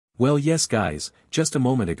Well yes guys, just a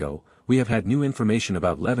moment ago, we have had new information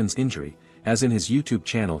about Levan's injury, as in his YouTube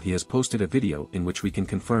channel he has posted a video in which we can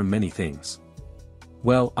confirm many things.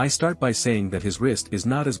 Well, I start by saying that his wrist is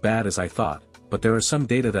not as bad as I thought, but there are some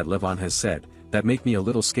data that Levan has said, that make me a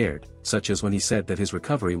little scared, such as when he said that his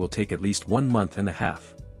recovery will take at least 1.5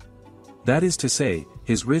 months. That is to say,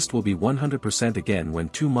 his wrist will be 100% again when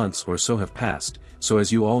 2 months or so have passed, so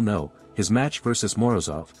as you all know, his match versus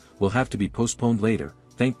Morozov will have to be postponed later.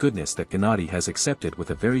 Thank goodness that Gennady has accepted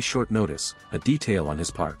with a very short notice, a detail on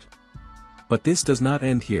his part. But this does not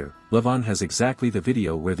end here. Levan has exactly the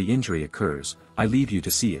video where the injury occurs. I leave you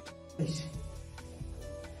to see it.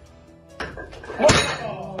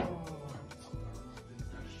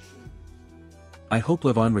 I hope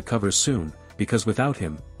Levan recovers soon, because without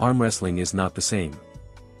him, arm wrestling is not the same.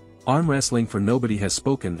 Arm wrestling for nobody has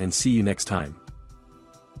spoken, and see you next time.